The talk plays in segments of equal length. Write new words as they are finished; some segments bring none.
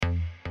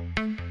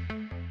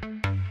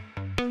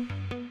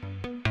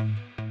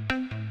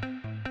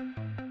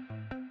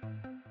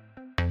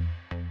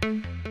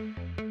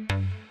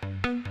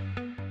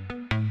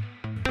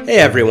Hey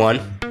everyone,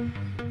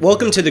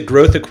 welcome to the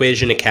Growth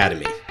Equation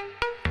Academy.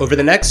 Over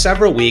the next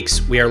several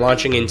weeks, we are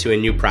launching into a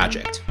new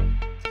project.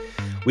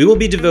 We will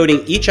be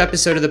devoting each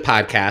episode of the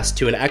podcast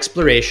to an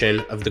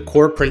exploration of the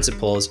core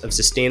principles of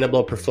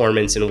sustainable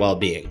performance and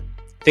well-being.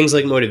 Things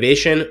like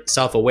motivation,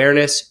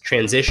 self-awareness,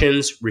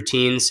 transitions,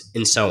 routines,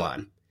 and so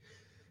on.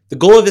 The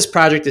goal of this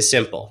project is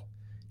simple: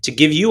 to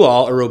give you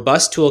all a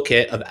robust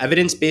toolkit of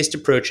evidence-based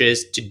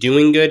approaches to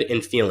doing good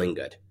and feeling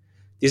good.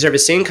 These are the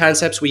same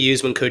concepts we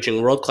use when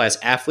coaching world-class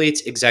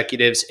athletes,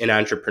 executives, and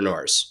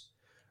entrepreneurs.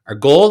 Our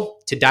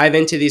goal? To dive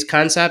into these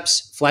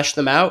concepts, flesh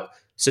them out,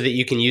 so that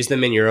you can use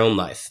them in your own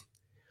life.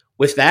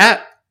 With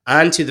that,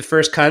 on to the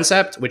first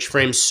concept, which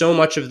frames so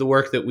much of the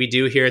work that we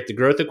do here at the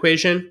Growth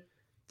Equation.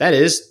 That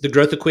is, the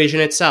growth equation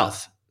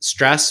itself.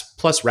 Stress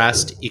plus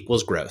rest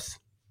equals growth.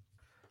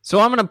 So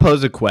I'm going to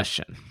pose a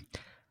question.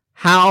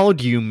 How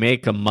do you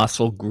make a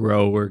muscle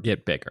grow or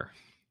get bigger?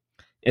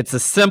 It's a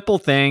simple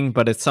thing,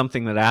 but it's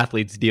something that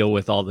athletes deal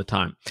with all the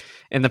time.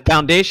 And the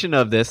foundation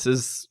of this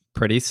is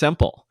pretty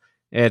simple.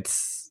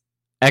 It's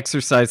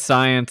exercise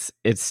science,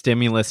 it's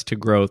stimulus to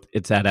growth,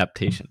 it's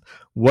adaptation.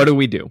 What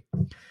do?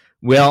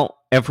 Well,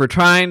 if we're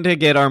trying to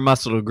get our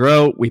muscle to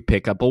grow, we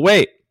pick up a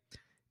weight.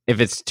 If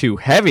it's too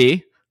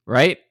heavy,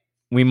 right,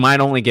 we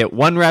might only get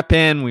one rep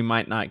in, we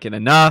might not get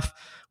enough.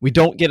 We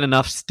don't get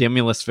enough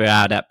stimulus for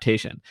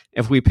adaptation.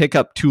 If we pick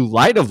up too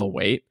light of a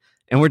weight,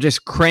 and we're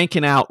just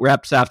cranking out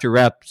reps after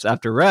reps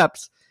after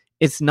reps,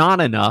 it's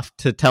not enough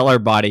to tell our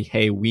body,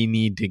 hey, we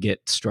need to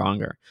get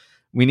stronger.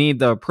 We need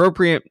the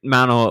appropriate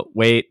amount of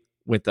weight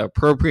with the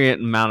appropriate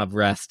amount of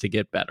rest to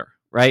get better,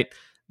 right?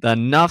 The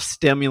enough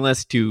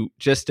stimulus to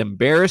just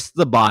embarrass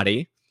the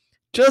body,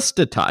 just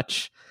a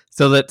touch,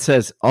 so that it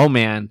says, oh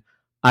man,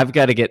 I've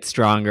got to get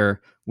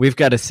stronger. We've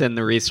got to send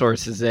the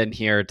resources in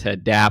here to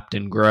adapt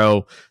and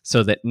grow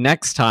so that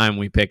next time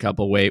we pick up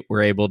a weight,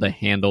 we're able to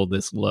handle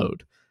this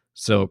load.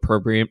 So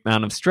appropriate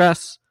amount of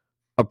stress,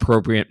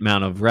 appropriate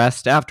amount of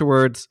rest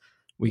afterwards,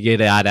 we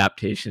get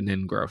adaptation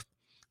and growth.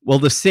 Well,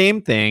 the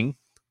same thing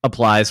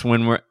applies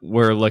when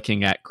we're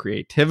looking at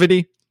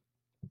creativity.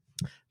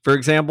 For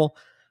example,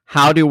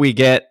 how do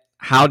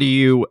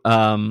you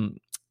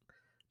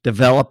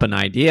develop an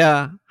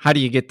idea? How do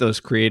you get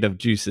those creative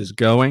juices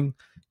going?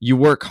 You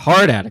work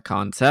hard at a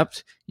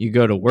concept. You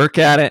go to work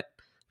at it.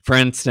 For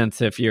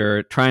instance, if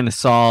you're trying to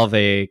solve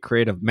a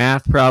creative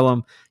math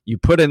problem, you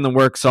put in the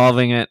work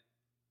solving it,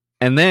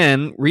 and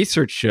then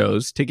research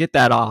shows to get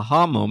that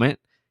aha moment,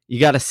 you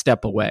got to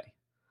step away.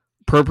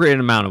 Appropriate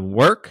amount of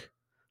work,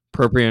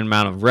 appropriate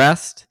amount of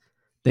rest,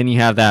 then you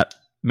have that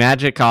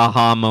magic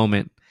aha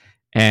moment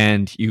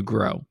and you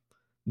grow.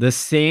 The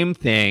same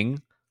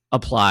thing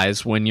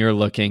applies when you're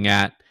looking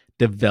at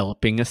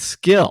developing a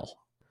skill.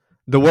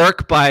 The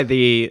work by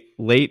the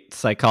late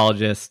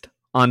psychologist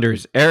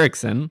Anders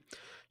Ericsson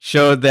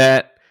showed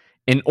that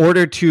in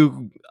order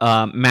to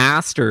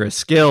master a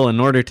skill, in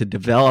order to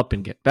develop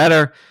and get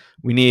better,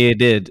 we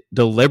needed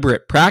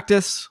deliberate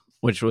practice,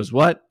 which was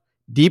what?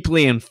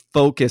 Deeply and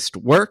focused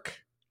work,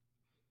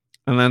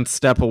 and then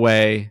step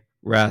away,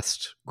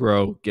 rest,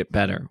 grow, get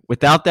better.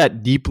 Without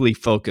that deeply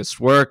focused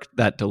work,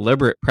 that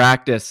deliberate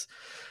practice,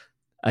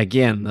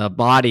 again, the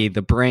body,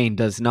 the brain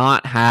does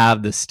not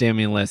have the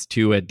stimulus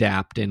to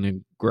adapt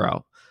and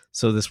grow.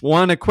 So this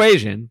one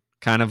equation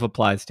kind of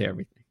applies to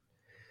everything.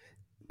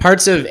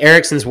 Parts of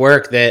Ericsson's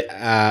work that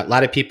a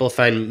lot of people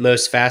find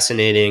most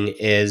fascinating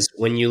is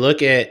when you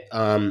look at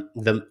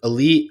the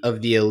elite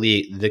of the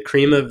elite, the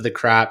cream of the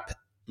crop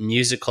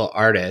musical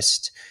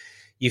artist,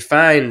 you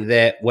find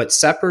that what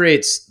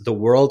separates the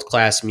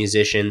world-class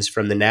musicians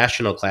from the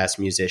national class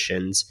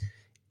musicians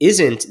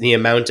isn't the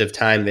amount of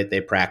time that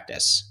they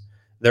practice.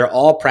 They're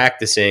all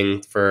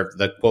practicing for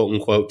the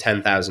quote-unquote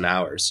 10,000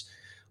 hours.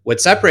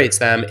 What separates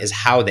them is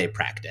how they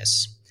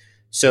practice.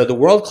 So the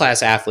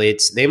world-class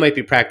athletes, they might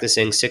be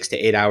practicing 6 to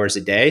 8 hours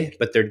a day,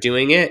 but they're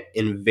doing it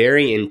in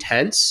very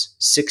intense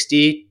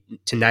 60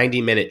 to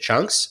 90-minute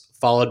chunks,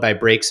 followed by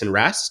breaks and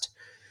rest.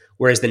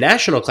 Whereas the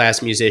national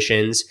class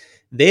musicians,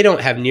 they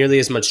don't have nearly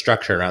as much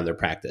structure around their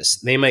practice.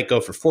 They might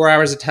go for 4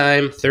 hours at a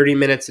time, 30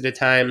 minutes at a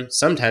time.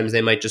 Sometimes they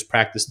might just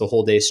practice the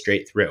whole day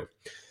straight through.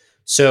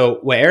 So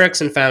what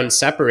Ericsson found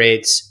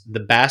separates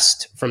the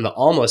best from the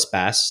almost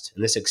best,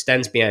 and this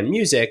extends beyond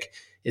music,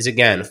 is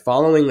again,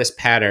 following this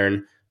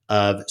pattern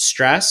of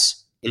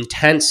stress,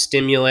 intense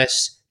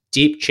stimulus,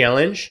 deep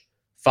challenge,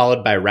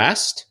 followed by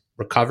rest,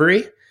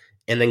 recovery,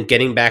 and then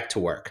getting back to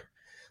work.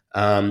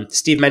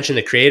 Steve mentioned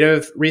the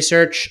creative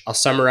research. I'll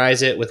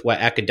summarize it with what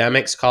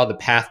academics call the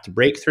path to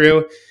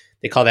breakthrough.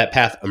 They call that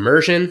path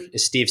immersion.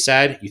 As Steve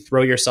said, you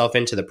throw yourself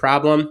into the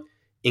problem.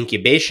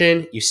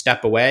 Incubation, you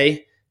step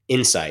away.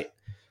 Insight.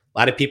 A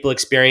lot of people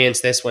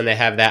experience this when they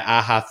have that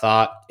aha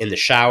thought in the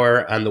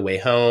shower, on the way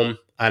home,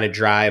 on a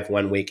drive,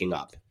 when waking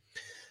up.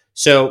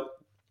 So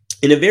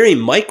in a very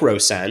micro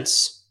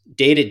sense,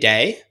 day to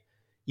day,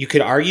 you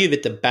could argue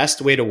that the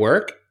best way to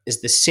work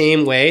is the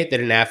same way that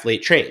an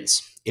athlete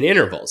trains, in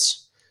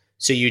intervals.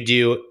 So you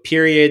do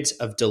periods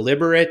of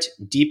deliberate,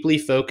 deeply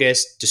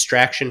focused,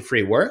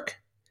 distraction-free work,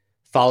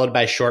 followed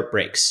by short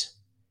breaks.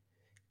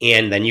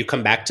 And then you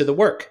come back to the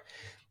work.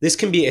 This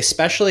can be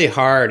especially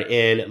hard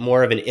in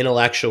more of an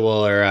intellectual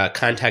or a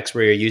context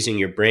where you're using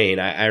your brain.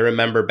 I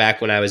remember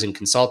back when I was in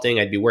consulting,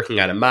 I'd be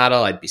working on a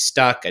model, I'd be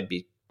stuck, I'd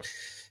be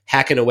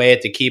hacking away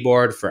at the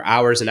keyboard for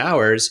hours and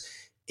hours.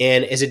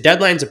 And as a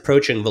deadline's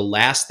approaching, the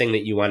last thing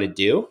that you want to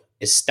do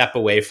is step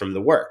away from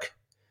the work.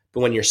 But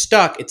when you're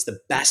stuck, it's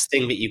the best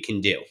thing that you can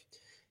do.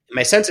 And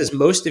my sense is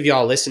most of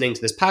y'all listening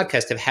to this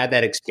podcast have had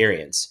that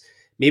experience.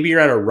 Maybe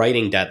you're on a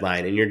writing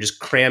deadline and you're just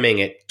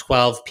cramming at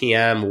 12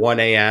 p.m., 1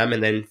 a.m.,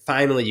 and then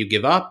finally you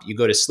give up, you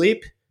go to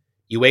sleep,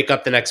 you wake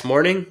up the next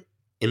morning,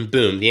 and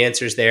boom, the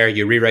answer's there.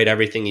 You rewrite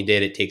everything you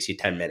did. It takes you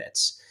 10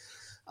 minutes.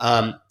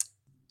 It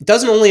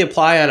doesn't only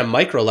apply on a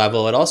micro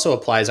level, it also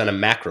applies on a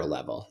macro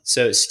level.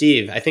 So,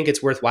 Steve, I think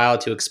it's worthwhile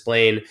to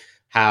explain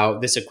how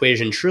this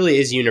equation truly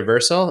is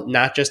universal,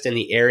 not just in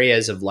the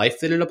areas of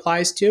life that it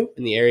applies to,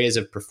 in the areas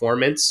of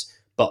performance,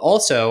 but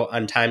also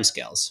on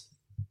timescales.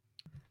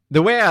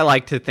 The way I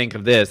like to think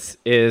of this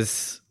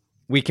is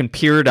we can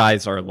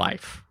periodize our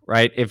life,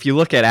 right? If you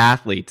look at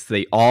athletes,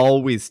 they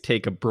always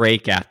take a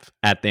break at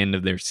the end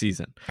of their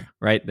season,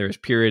 right? There's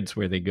periods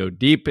where they go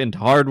deep into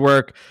hard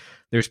work.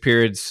 There's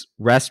periods,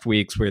 rest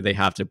weeks, where they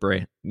have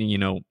to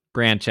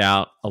branch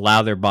out,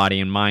 allow their body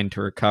and mind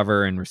to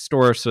recover and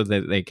restore so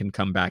that they can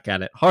come back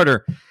at it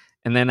harder.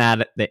 And then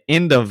at the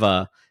end of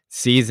a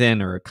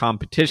season or a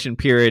competition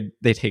period,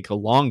 they take a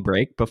long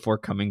break before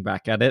coming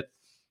back at it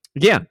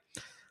again.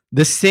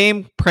 The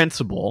same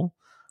principle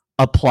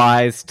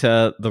applies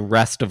to the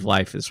rest of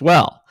life as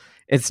well.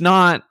 It's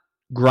not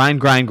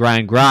grind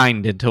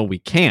until we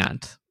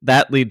can't.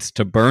 That leads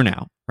to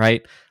burnout,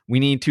 right? We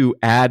need to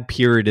add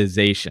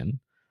periodization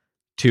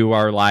to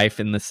our life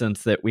in the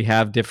sense that we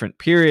have different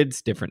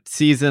periods, different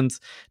seasons,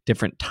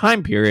 different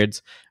time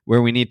periods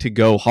where we need to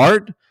go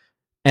hard.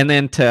 And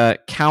then to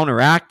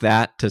counteract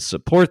that, to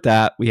support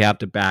that, we have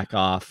to back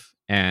off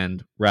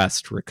and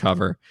rest,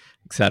 recover,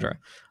 etc.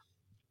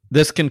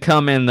 This can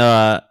come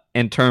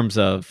in terms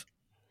of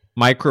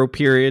micro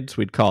periods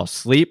we'd call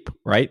sleep,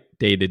 right?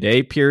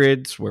 Day-to-day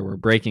periods where we're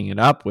breaking it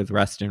up with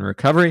rest and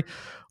recovery.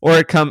 Or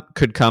it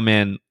could come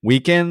in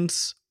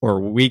weekends or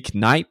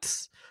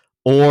weeknights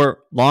or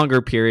longer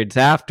periods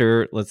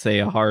after, let's say,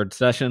 a hard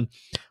session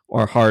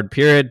or hard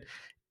period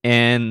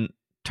in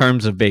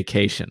terms of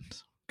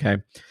vacations,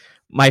 okay?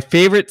 My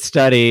favorite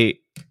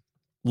study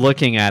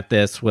looking at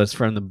this was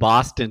from the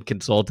Boston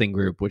Consulting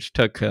Group, which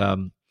took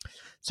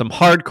some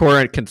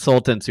hardcore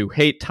consultants who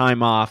hate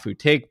time off, who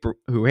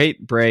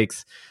hate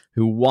breaks,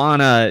 who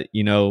want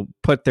to,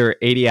 put their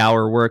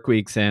 80-hour work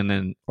weeks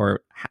in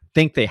or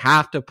think they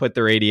have to put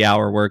their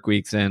 80-hour work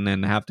weeks in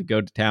and have to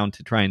go to town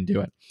to try and do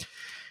it.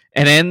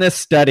 And in this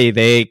study,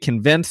 they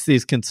convinced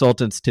these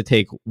consultants to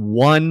take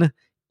one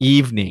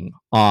evening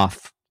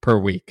off per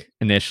week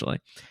initially.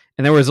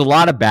 And there was a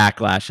lot of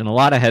backlash and a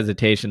lot of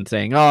hesitation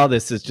saying, oh,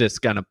 this is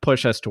just going to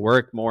push us to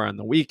work more on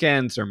the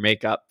weekends or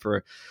make up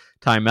for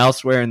time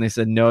elsewhere. And they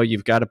said, no,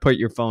 you've got to put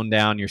your phone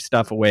down, your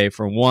stuff away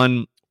for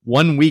one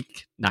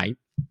week night.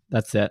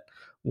 That's it.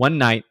 One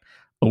night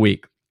a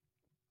week.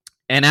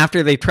 And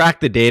after they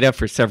tracked the data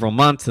for several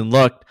months and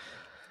looked,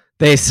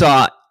 they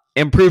saw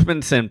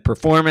improvements in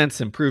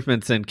performance,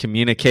 improvements in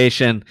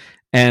communication,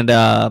 and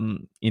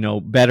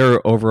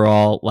better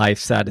overall life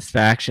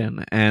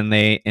satisfaction. And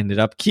they ended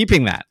up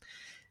keeping that.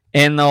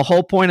 And the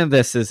whole point of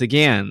this is,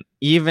 again,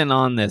 even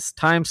on this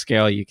time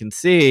scale, you can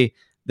see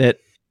that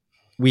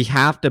we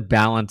have to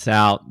balance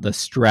out the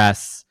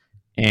stress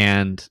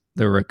and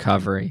the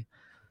recovery.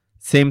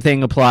 Same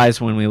thing applies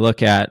when we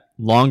look at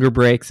longer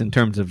breaks in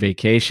terms of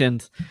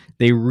vacations.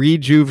 They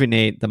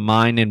rejuvenate the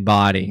mind and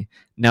body.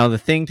 Now, the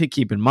thing to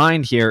keep in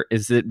mind here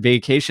is that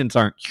vacations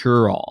aren't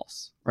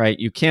cure-alls, right?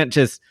 You can't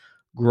just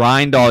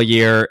grind all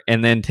year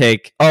and then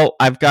take,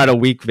 I've got a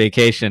week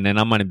vacation and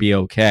I'm going to be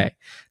okay.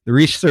 The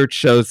research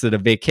shows that a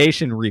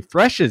vacation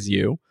refreshes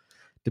you,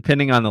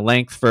 depending on the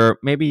length, for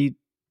maybe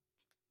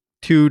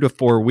 2 to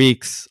 4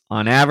 weeks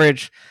on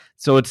average.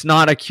 So it's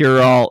not a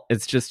cure-all.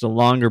 It's just a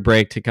longer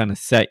break to kind of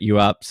set you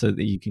up so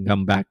that you can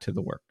come back to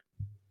the work.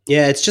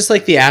 Yeah, it's just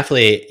like the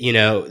athlete,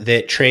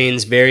 that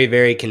trains very,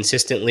 very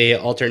consistently,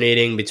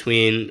 alternating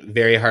between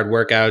very hard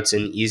workouts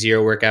and easier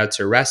workouts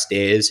or rest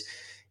days.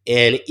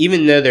 And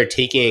even though they're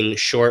taking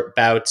short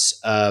bouts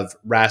of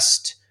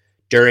rest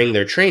during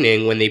their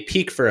training, when they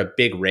peak for a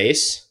big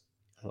race,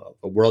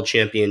 a world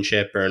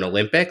championship or an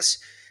Olympics,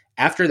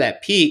 after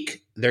that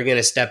peak, they're going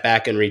to step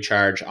back and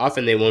recharge.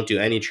 Often they won't do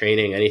any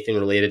training, anything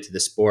related to the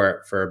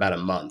sport for about a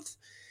month.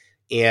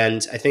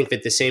 And I think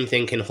that the same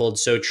thing can hold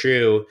so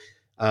true,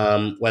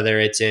 whether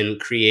it's in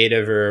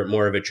creative or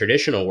more of a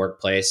traditional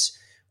workplace,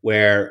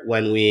 where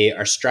when we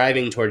are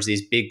striving towards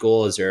these big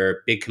goals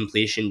or big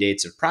completion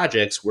dates of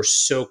projects, we're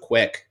so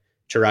quick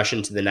to rush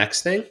into the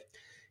next thing.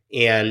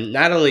 And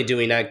not only do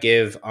we not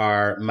give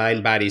our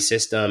mind-body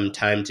system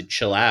time to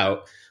chill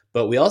out,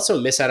 but we also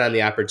miss out on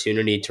the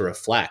opportunity to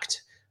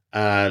reflect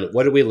on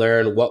what did we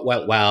learn, what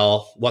went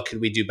well, what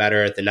could we do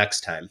better at the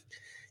next time.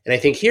 And I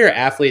think here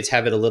athletes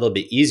have it a little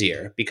bit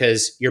easier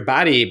because your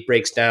body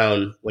breaks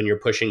down when you're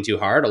pushing too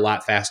hard a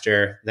lot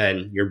faster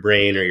than your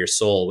brain or your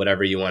soul,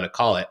 whatever you want to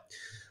call it.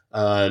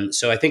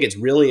 So I think it's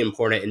really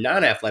important in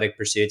non-athletic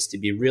pursuits to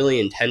be really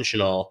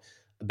intentional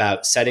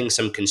about setting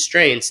some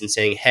constraints and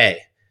saying,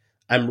 hey,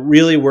 I'm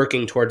really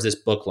working towards this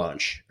book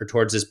launch or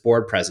towards this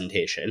board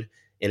presentation.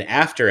 And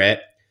after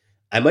it,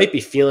 I might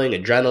be feeling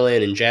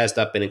adrenaline and jazzed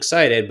up and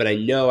excited, but I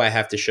know I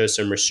have to show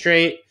some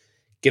restraint,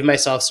 give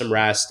myself some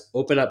rest,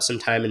 open up some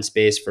time and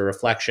space for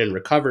reflection,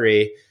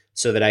 recovery,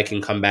 so that I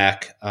can come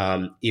back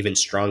even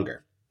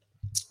stronger.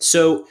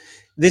 So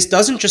this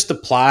doesn't just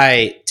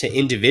apply to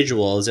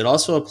individuals, it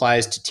also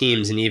applies to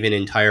teams and even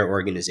entire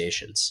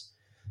organizations.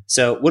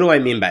 So what do I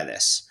mean by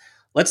this?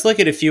 Let's look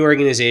at a few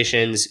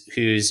organizations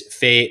whose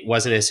fate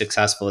wasn't as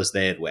successful as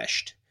they had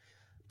wished.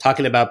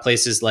 Talking about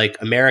places like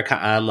America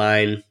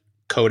Online,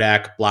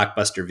 Kodak,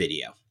 Blockbuster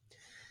Video.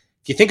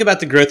 If you think about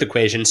the growth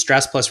equation,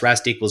 stress plus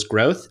rest equals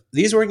growth,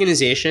 these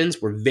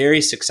organizations were very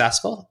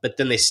successful, but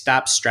then they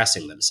stopped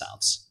stressing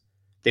themselves.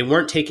 They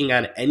weren't taking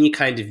on any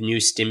kind of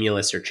new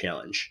stimulus or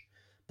challenge.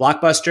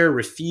 Blockbuster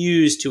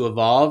refused to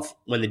evolve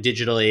when the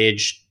digital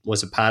age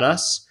was upon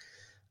us.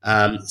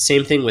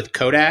 Same thing with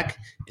Kodak,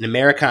 and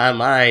America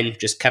Online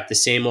just kept the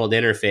same old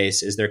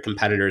interface as their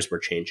competitors were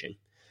changing.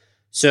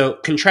 So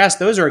contrast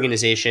those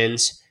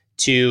organizations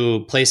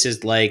to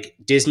places like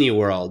Disney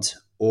World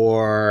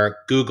or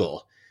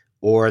Google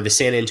or the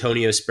San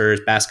Antonio Spurs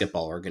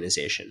basketball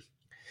organization.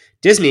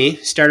 Disney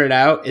started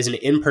out as an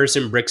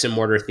in-person bricks and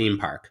mortar theme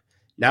park.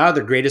 Now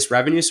their greatest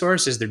revenue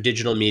source is their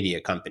digital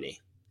media company.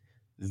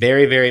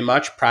 Very, very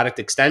much product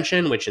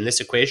extension, which in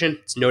this equation,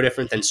 it's no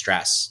different than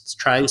stress. It's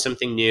trying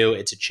something new.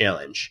 It's a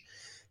challenge.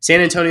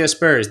 San Antonio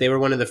Spurs, they were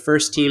one of the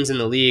first teams in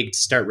the league to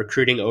start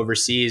recruiting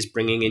overseas,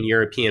 bringing in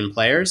European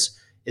players.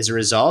 As a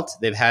result,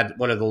 they've had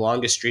one of the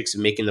longest streaks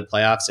of making the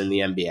playoffs in the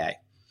NBA.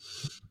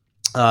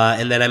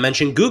 And then I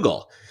mentioned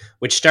Google,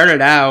 which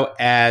started out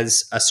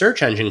as a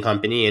search engine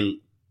company and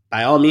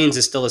by all means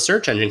is still a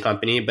search engine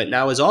company, but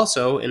now is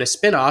also in a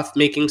spinoff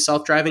making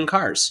self-driving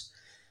cars.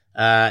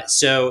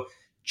 So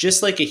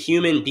just like a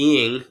human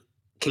being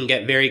can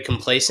get very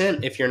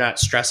complacent if you're not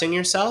stressing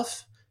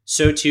yourself,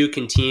 so too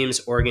can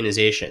teams,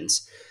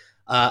 organizations.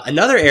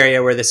 Another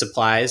area where this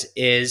applies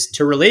is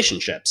to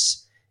relationships.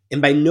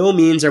 And by no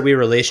means are we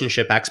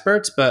relationship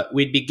experts, but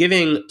we'd be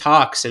giving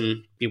talks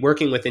and be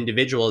working with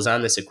individuals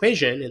on this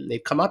equation, and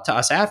they'd come up to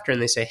us after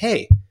and they say,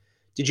 hey,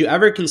 did you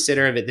ever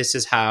consider that this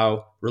is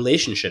how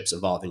relationships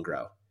evolve and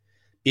grow?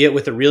 Be it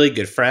with a really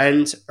good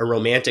friend, a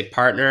romantic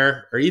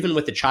partner, or even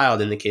with a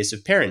child in the case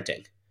of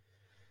parenting.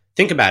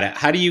 Think about it.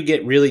 How do you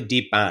get really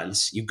deep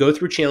bonds? You go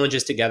through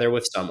challenges together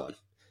with someone.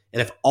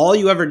 And if all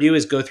you ever do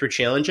is go through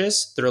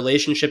challenges, the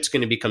relationship's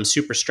going to become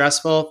super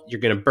stressful. You're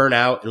going to burn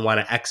out and want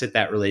to exit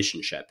that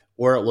relationship,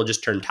 or it will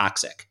just turn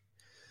toxic.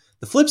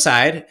 The flip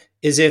side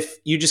is if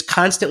you just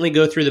constantly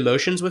go through the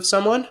motions with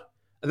someone,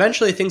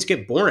 eventually things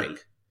get boring.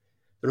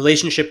 The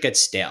relationship gets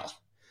stale.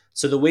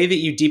 So the way that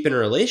you deepen a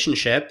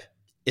relationship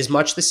is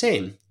much the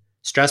same.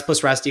 Stress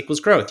plus rest equals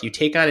growth. You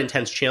take on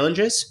intense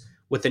challenges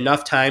with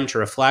enough time to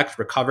reflect,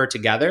 recover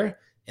together,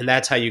 and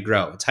that's how you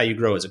grow. It's how you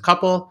grow as a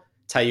couple.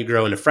 It's how you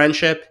grow in a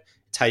friendship.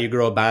 It's how you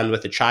grow a bond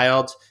with a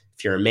child.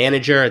 If you're a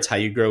manager, it's how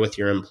you grow with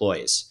your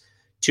employees.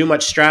 Too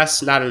much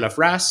stress, not enough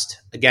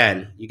rest.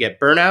 Again, you get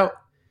burnout.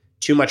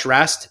 Too much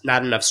rest,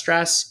 not enough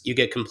stress. You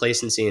get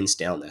complacency and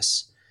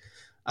staleness.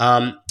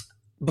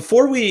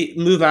 Before we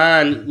move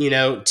on,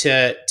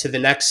 to the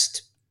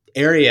next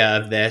area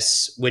of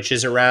this, which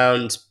is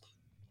around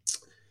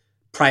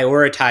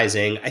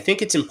prioritizing, I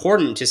think it's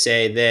important to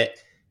say that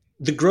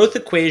the growth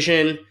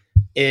equation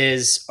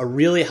is a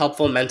really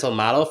helpful mental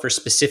model for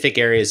specific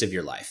areas of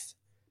your life.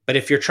 But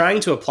if you're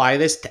trying to apply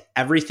this to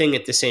everything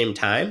at the same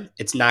time,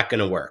 it's not going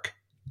to work.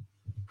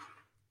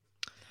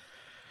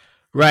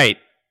 Right.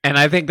 And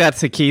I think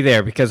that's the key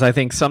there, because I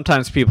think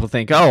sometimes people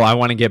think, oh, I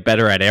want to get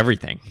better at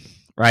everything,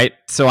 right?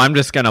 So I'm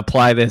just going to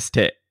apply this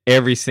to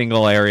every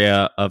single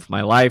area of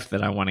my life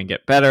that I want to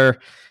get better.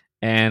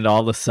 And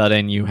all of a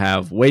sudden you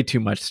have way too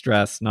much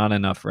stress, not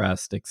enough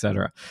rest,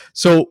 etc.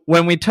 So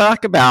when we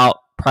talk about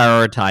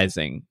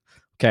prioritizing,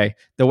 okay,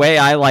 the way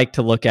I like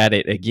to look at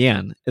it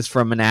again is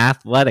from an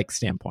athletic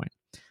standpoint.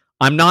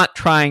 I'm not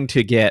trying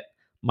to get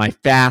my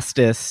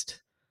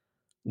fastest,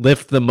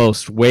 lift the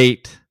most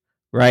weight,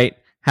 right?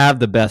 Have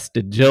the best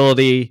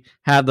agility,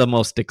 have the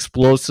most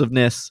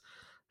explosiveness,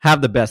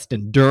 have the best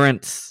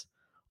endurance,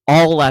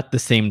 all at the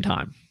same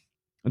time.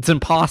 It's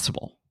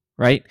impossible,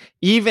 right?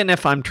 Even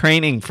if I'm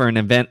training for an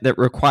event that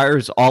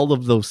requires all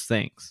of those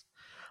things,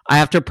 I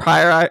have to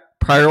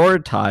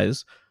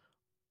prioritize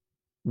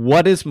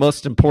what is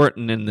most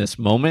important in this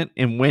moment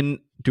and when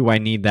do I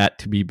need that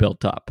to be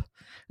built up.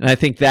 And I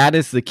think that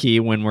is the key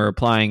when we're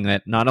applying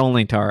that not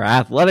only to our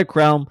athletic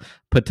realm,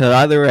 but to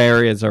other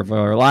areas of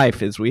our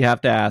life, is we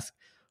have to ask,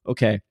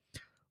 okay,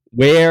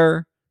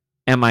 where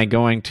am I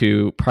going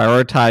to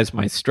prioritize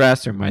my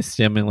stress or my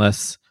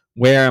stimulus?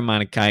 Where am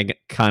I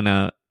kind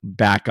of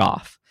back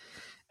off.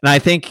 And I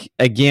think,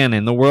 again,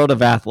 in the world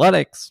of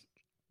athletics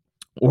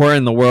or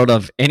in the world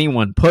of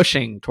anyone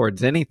pushing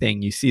towards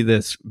anything, you see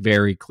this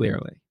very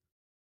clearly.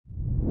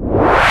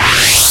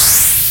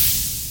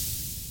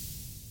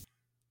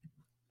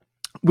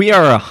 We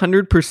are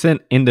 100%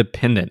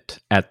 independent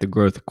at the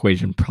Growth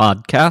Equation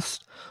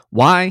podcast.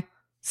 Why?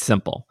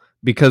 Simple.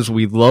 Because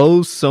we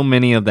loathe so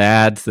many of the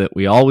ads that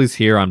we always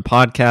hear on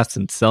podcasts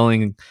and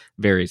selling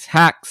various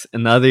hacks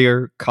and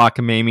other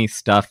cockamamie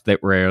stuff that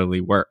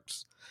rarely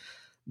works.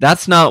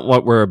 That's not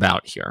what we're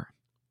about here.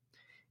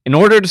 In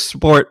order to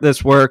support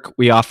this work,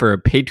 we offer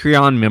a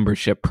Patreon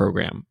membership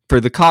program. For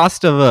the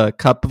cost of a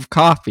cup of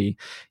coffee,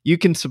 you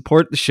can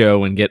support the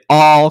show and get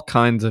all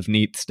kinds of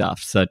neat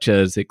stuff, such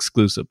as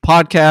exclusive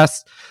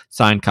podcasts,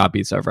 signed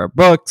copies of our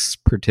books,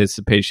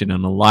 participation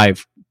in a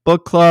live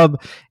book club,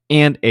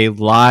 and a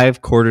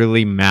live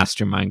quarterly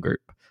mastermind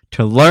group.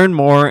 To learn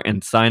more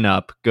and sign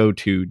up, go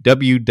to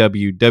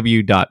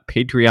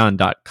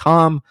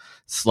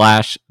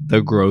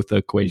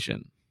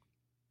www.patreon.com/thegrowthequation.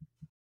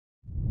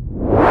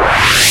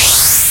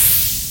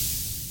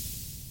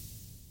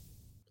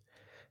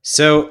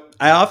 So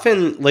I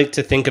often like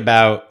to think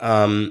about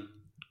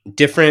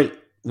different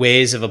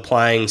ways of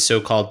applying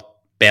so-called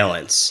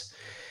balance.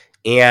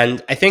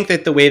 And I think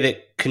that the way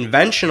that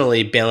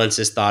conventionally balance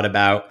is thought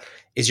about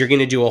is you're going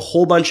to do a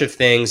whole bunch of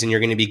things and you're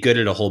going to be good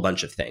at a whole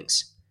bunch of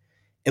things.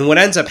 And what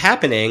ends up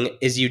happening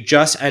is you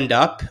just end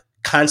up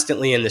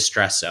constantly in the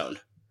stress zone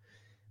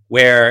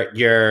where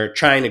you're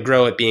trying to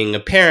grow at being a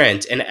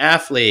parent, an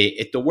athlete,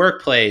 at the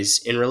workplace,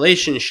 in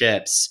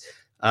relationships,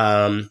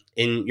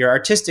 in your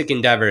artistic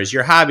endeavors,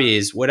 your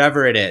hobbies,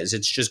 whatever it is.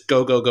 It's just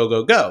go, go, go,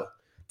 go, go.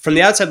 From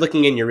the outside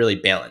looking in, you're really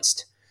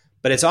balanced.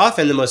 But it's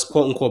often the most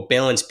quote unquote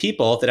balanced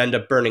people that end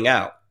up burning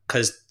out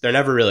because they're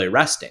never really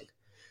resting.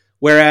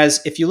 Whereas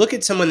if you look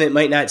at someone that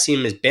might not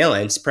seem as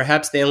balanced,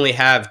 perhaps they only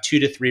have 2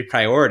 to 3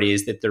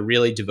 priorities that they're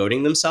really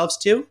devoting themselves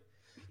to,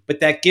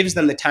 but that gives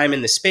them the time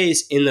and the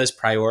space in those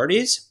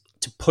priorities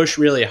to push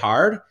really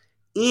hard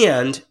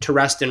and to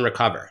rest and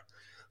recover.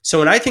 So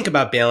when I think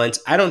about balance,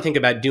 I don't think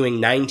about doing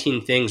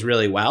 19 things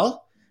really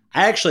well.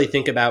 I actually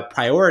think about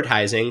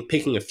prioritizing,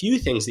 picking a few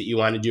things that you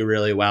want to do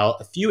really well,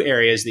 a few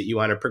areas that you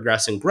want to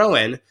progress and grow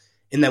in,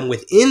 and then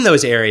within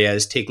those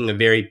areas, taking a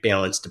very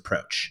balanced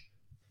approach.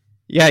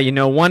 Yeah,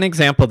 one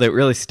example that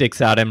really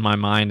sticks out in my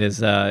mind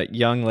is a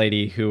young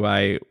lady who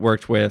I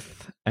worked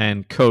with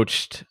and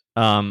coached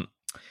in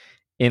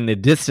the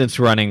distance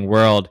running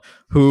world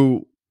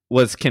who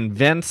was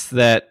convinced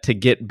that to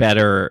get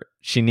better,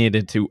 she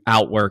needed to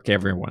outwork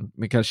everyone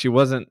because she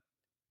wasn't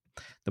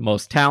the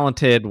most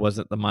talented,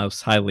 wasn't the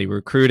most highly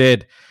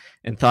recruited,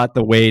 and thought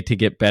the way to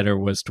get better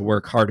was to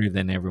work harder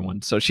than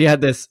everyone. So she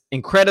had this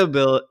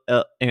incredible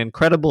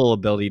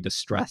ability to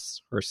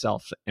stress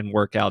herself in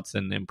workouts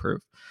and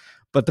improve.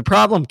 But the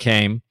problem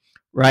came,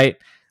 right,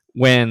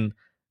 when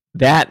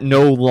that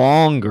no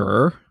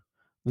longer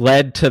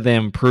led to the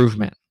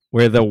improvement,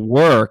 where the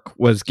work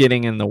was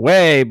getting in the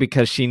way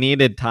because she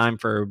needed time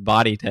for her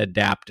body to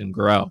adapt and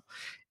grow.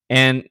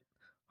 And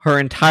her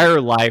entire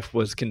life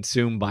was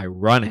consumed by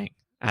running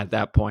at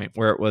that point,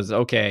 where it was,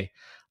 okay,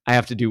 I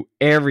have to do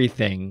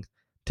everything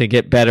to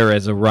get better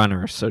as a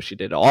runner. So she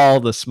did all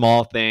the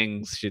small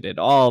things. She did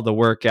all the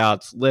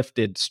workouts,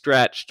 lifted,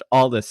 stretched,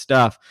 all this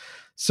stuff.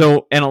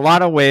 So in a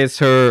lot of ways,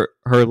 her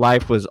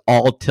life was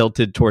all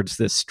tilted towards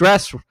this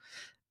stress.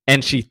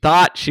 And she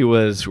thought she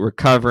was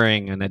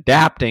recovering and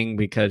adapting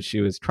because she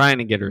was trying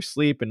to get her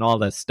sleep and all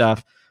this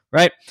stuff,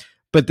 right?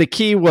 But the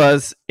key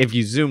was, if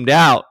you zoomed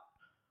out,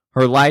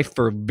 her life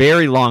for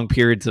very long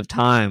periods of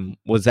time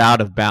was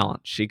out of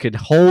balance. She could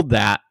hold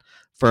that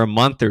for a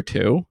month or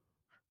two,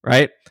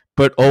 right?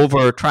 But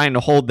over trying to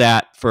hold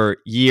that for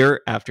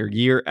year after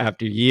year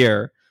after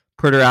year,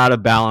 put her out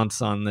of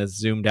balance on this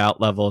zoomed out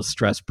level of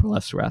stress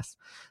plus rest.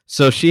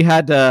 So she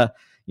had to,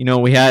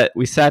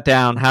 we sat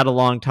down, had a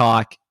long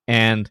talk,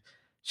 and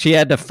she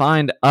had to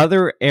find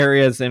other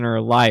areas in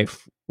her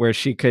life where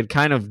she could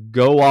kind of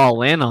go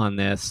all in on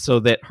this so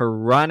that her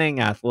running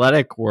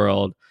athletic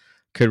world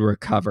could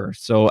recover.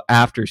 So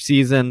after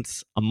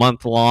seasons, a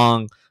month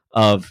long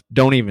of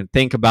don't even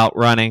think about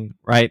running,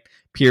 right?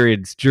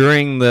 Periods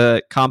during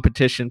the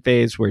competition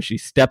phase where she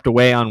stepped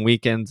away on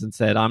weekends and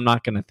said, I'm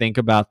not going to think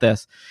about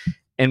this.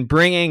 And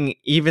bringing,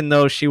 even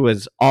though she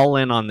was all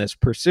in on this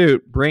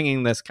pursuit,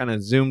 bringing this kind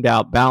of zoomed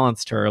out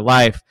balance to her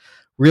life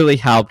really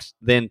helped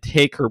then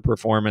take her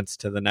performance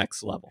to the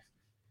next level.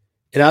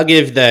 And I'll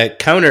give the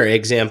counter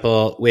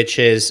example, which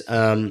is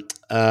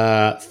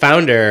a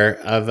founder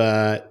of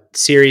a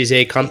Series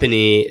A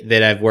company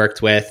that I've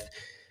worked with.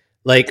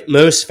 Like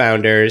most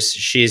founders,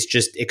 she's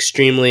just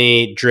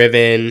extremely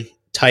driven,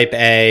 type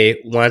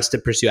A, wants to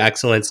pursue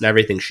excellence in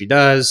everything she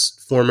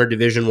does, former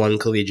Division I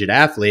collegiate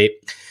athlete.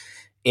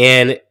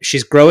 And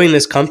she's growing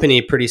this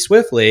company pretty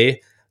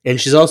swiftly. And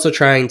she's also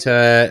trying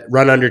to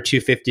run under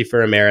 250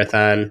 for a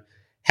marathon,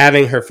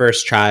 having her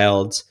first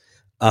child,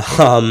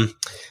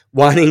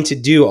 wanting to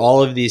do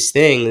all of these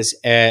things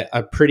at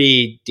a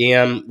pretty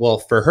damn, well,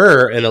 for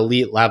her, an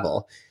elite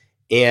level.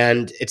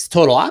 And it's the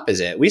total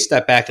opposite. We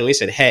stepped back and we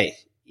said, hey,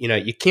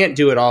 you can't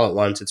do it all at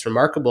once. It's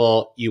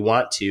remarkable you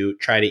want to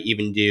try to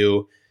even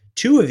do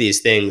two of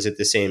these things at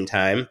the same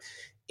time.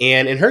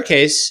 And in her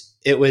case,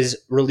 it was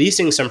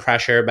releasing some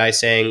pressure by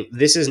saying,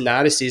 this is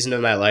not a season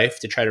of my life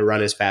to try to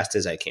run as fast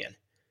as I can.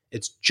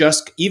 It's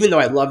just, even though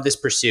I love this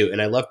pursuit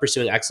and I love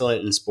pursuing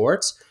excellence in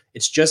sports,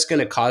 it's just going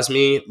to cause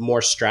me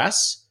more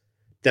stress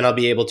than I'll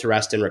be able to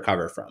rest and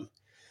recover from.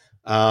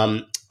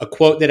 A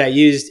quote that I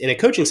used in a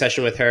coaching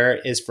session with her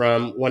is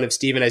from one of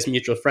Steve and I's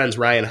mutual friends,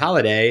 Ryan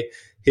Holiday,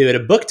 who at a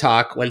book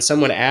talk, when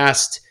someone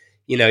asked,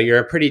 you're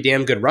a pretty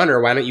damn good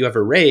runner, why don't you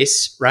ever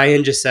race?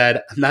 Ryan just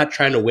said, I'm not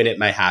trying to win at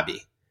my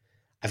hobby.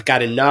 I've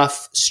got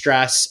enough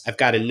stress. I've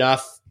got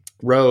enough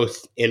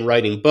growth in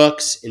writing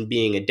books and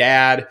being a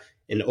dad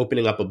and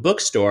opening up a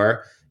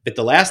bookstore. But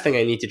the last thing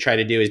I need to try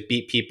to do is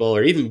beat people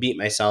or even beat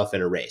myself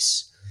in a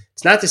race.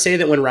 It's not to say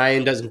that when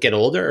Ryan doesn't get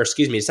older, or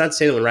excuse me, it's not to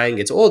say that when Ryan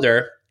gets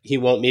older, he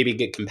won't maybe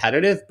get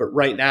competitive, but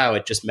right now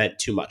it just meant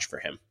too much for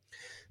him.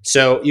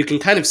 So you can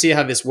kind of see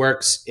how this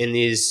works in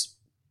these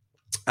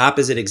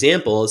opposite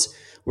examples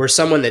where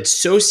someone that's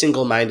so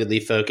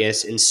single-mindedly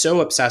focused and so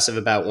obsessive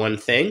about one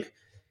thing,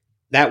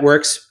 that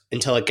works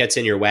until it gets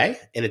in your way.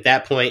 And at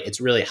that point, it's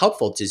really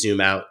helpful to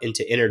zoom out and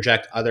to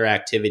interject other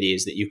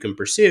activities that you can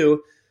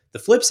pursue. The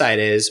flip side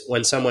is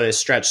when someone is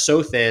stretched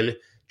so thin,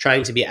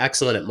 trying to be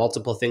excellent at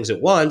multiple things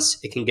at once,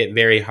 it can get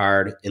very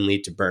hard and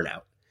lead to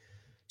burnout.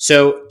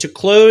 So to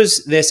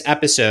close this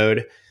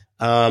episode,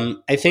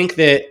 I think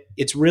that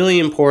it's really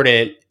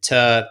important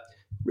to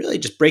really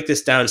just break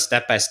this down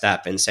step by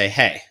step and say,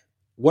 hey,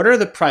 what are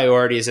the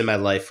priorities in my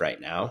life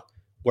right now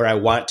where I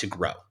want to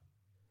grow?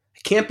 I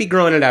can't be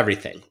growing at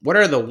everything. What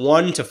are the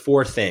 1 to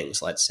 4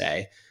 things, let's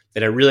say,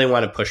 that I really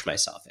want to push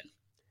myself in?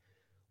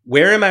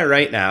 Where am I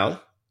right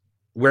now?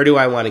 Where do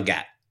I want to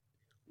get?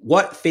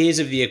 What phase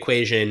of the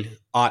equation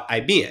ought I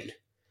be in?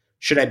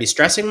 Should I be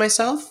stressing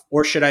myself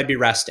or should I be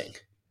resting?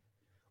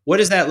 What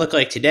does that look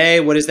like today?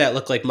 What does that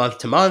look like month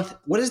to month?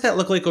 What does that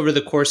look like over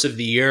the course of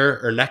the year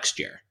or next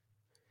year?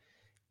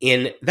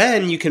 And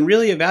then you can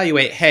really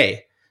evaluate,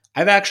 hey,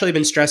 I've actually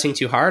been stressing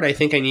too hard. I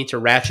think I need to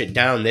ratchet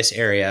down this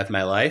area of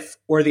my life,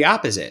 or the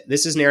opposite.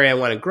 This is an area I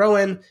want to grow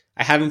in.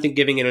 I haven't been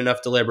giving it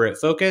enough deliberate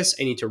focus.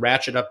 I need to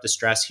ratchet up the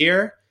stress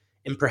here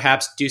and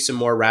perhaps do some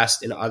more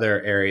rest in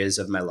other areas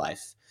of my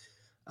life.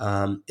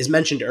 As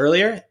mentioned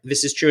earlier,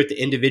 this is true at the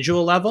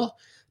individual level,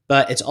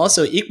 but it's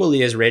also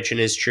equally as rich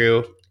and as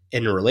true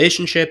in a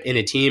relationship, in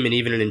a team, and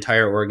even an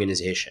entire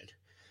organization.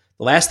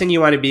 The last thing you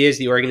want to be is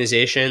the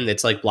organization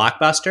that's like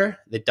Blockbuster,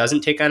 that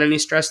doesn't take on any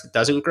stress, that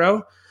doesn't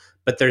grow.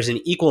 But there's an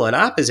equal and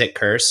opposite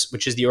curse,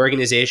 which is the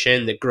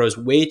organization that grows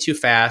way too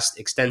fast,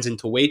 extends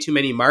into way too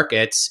many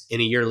markets, and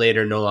a year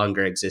later no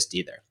longer exists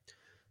either.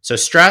 So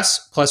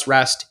stress plus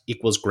rest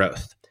equals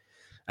growth.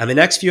 On the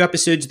next few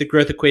episodes of the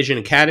Growth Equation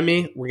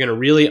Academy, we're going to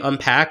really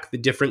unpack the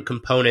different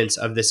components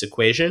of this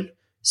equation,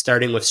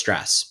 starting with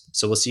stress.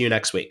 So we'll see you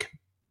next week.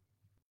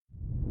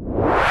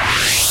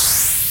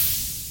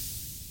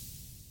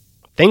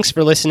 Thanks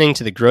for listening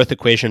to the Growth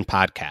Equation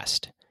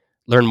podcast.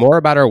 Learn more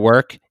about our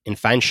work and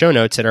find show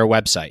notes at our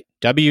website,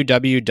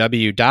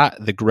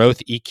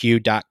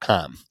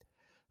 www.thegrowtheq.com.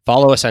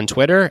 Follow us on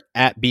Twitter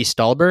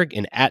 @bstulberg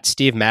and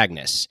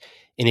 @SteveMagnus.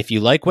 And if you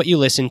like what you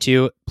listen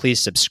to, please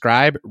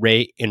subscribe,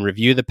 rate, and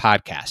review the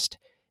podcast,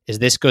 as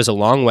this goes a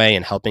long way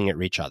in helping it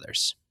reach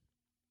others.